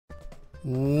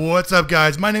What's up,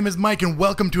 guys? My name is Mike and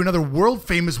welcome to another world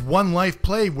famous One Life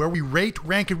play where we rate,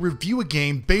 rank, and review a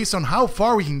game based on how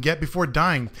far we can get before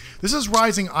dying. This is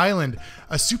Rising Island,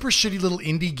 a super shitty little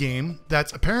indie game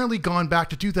that's apparently gone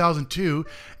back to 2002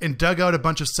 and dug out a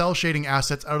bunch of cel shading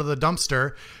assets out of the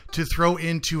dumpster to throw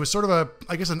into a sort of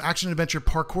I guess an action adventure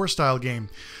parkour style game.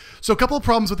 So a couple of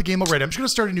problems with the game already. I'm just going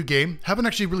to start a new game. Haven't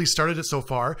actually really started it so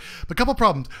far, but a couple of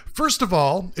problems. First of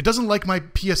all, it doesn't like my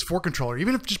PS4 controller.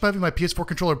 Even if just having my PS4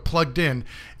 controller plugged in,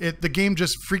 the game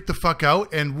just freaked the fuck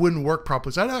out and wouldn't work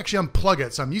properly. So I had to actually unplug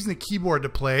it. So I'm using the keyboard to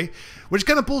play, which is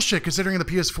kind of bullshit considering the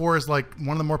PS4 is like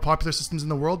one of the more popular systems in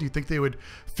the world. You'd think they would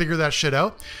figure that shit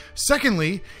out.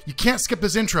 Secondly, you can't skip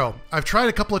this intro. I've tried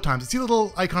a couple of times. See the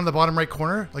little icon in the bottom right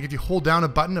corner? Like if you hold down a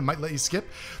button, it might let you skip.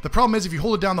 The problem is if you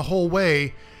hold it down the whole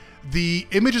way, the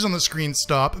images on the screen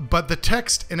stop, but the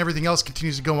text and everything else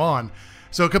continues to go on.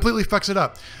 So it completely fucks it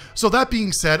up. So that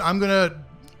being said, I'm going to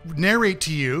narrate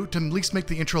to you to at least make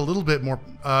the intro a little bit more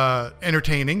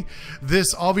entertaining.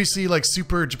 This obviously like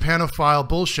super Japanophile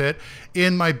bullshit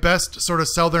in my best sort of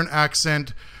Southern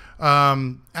accent,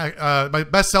 my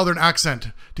best Southern accent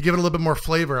to give it a little bit more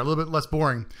flavor, a little bit less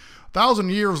boring.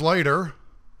 1,000 years later,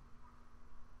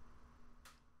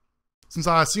 since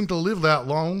I seem to live that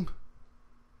long,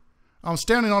 I'm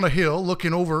standing on a hill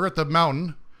looking over at the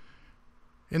mountain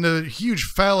in the huge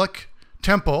phallic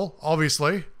temple,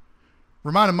 obviously,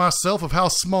 reminding myself of how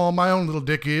small my own little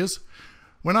dick is.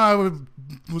 When I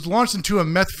was launched into a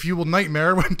meth-fueled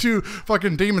nightmare when two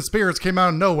fucking demon spirits came out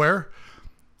of nowhere.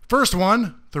 First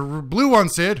one, the blue one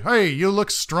said, "Hey, you look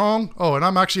strong." Oh, and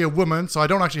I'm actually a woman, so I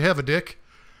don't actually have a dick.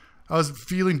 I was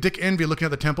feeling dick envy looking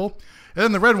at the temple. And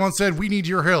then the red one said, "We need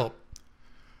your help.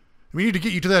 We need to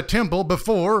get you to that temple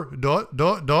before ...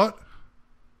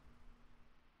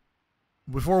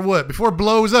 Before what? Before it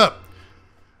blows up.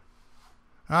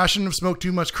 I shouldn't have smoked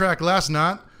too much crack last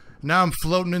night. Now I'm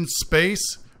floating in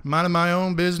space, minding my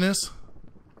own business.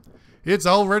 It's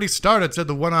already started," said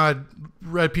the one-eyed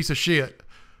red piece of shit.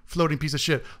 Floating piece of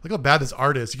shit. Look how bad this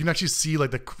art is. You can actually see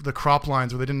like the crop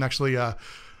lines where they didn't actually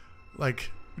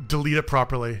like delete it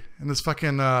properly. And this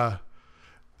fucking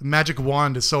magic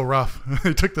wand is so rough.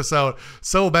 They took this out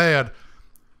so bad.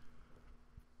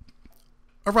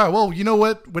 All right, well, you know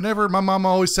what? Whenever my mom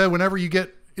always said, whenever you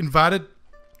get invited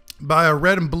by a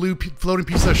red and blue floating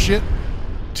piece of shit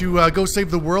to go save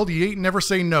the world, you ain't never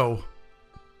say no.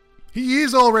 He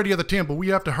is already at the temple. We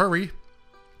have to hurry.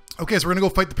 Okay, so we're gonna go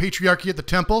fight the patriarchy at the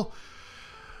temple.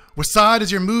 With side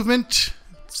is your movement,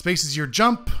 space is your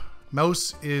jump,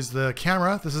 mouse is the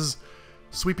camera. This is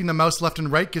sweeping the mouse left and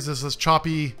right gives us this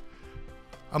choppy.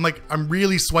 I'm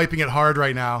really swiping it hard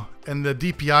right now, and the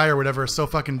DPI or whatever is so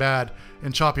fucking bad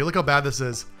and choppy. Look how bad this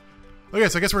is. Okay,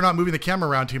 so I guess we're not moving the camera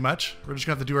around too much. We're just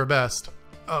gonna have to do our best.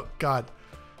 Oh god.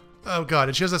 Oh god,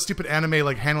 and she has that stupid anime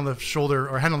like hand on the shoulder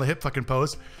or hand on the hip fucking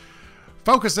pose.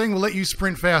 Focusing will let you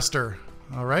sprint faster.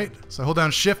 Alright, so I hold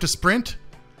down shift to sprint,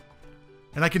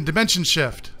 and I can dimension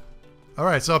shift.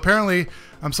 Alright, so apparently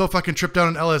I'm so fucking tripped out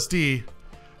on LSD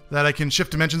that I can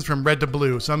shift dimensions from red to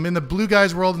blue. So I'm in the blue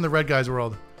guy's world and the red guy's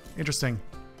world. Interesting.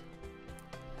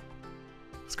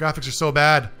 These graphics are so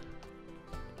bad.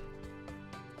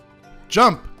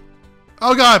 Jump!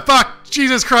 Oh god, fuck!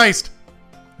 Jesus Christ!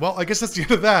 Well, I guess that's the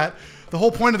end of that. The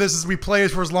whole point of this is we play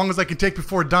for as long as I can take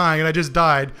before dying, and I just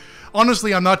died.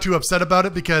 Honestly, I'm not too upset about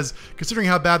it because considering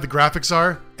how bad the graphics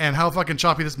are and how fucking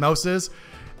choppy this mouse is,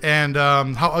 and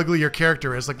how ugly your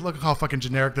character is. Like, look how fucking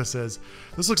generic this is.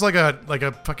 This looks like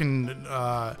a fucking,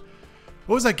 what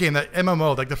was that game? That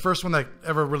MMO, like the first one that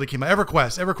ever really came out.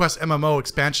 EverQuest MMO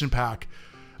expansion pack.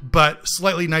 But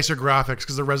slightly nicer graphics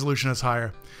because the resolution is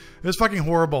higher. It was fucking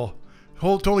horrible.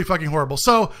 Totally fucking horrible.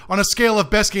 So, on a scale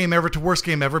of best game ever to worst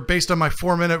game ever, based on my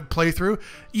 4-minute playthrough,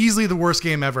 easily the worst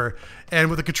game ever. And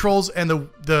with the controls and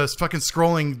the fucking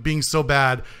scrolling being so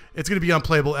bad, it's going to be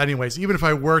unplayable anyways. Even if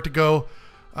I were to go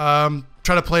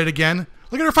try to play it again.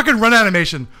 Look at her fucking run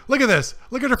animation. Look at this.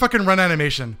 Look at her fucking run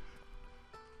animation.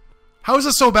 How is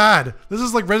this so bad? This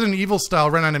is like Resident Evil style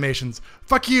run animations.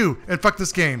 Fuck you and fuck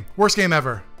this game. Worst game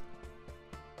ever.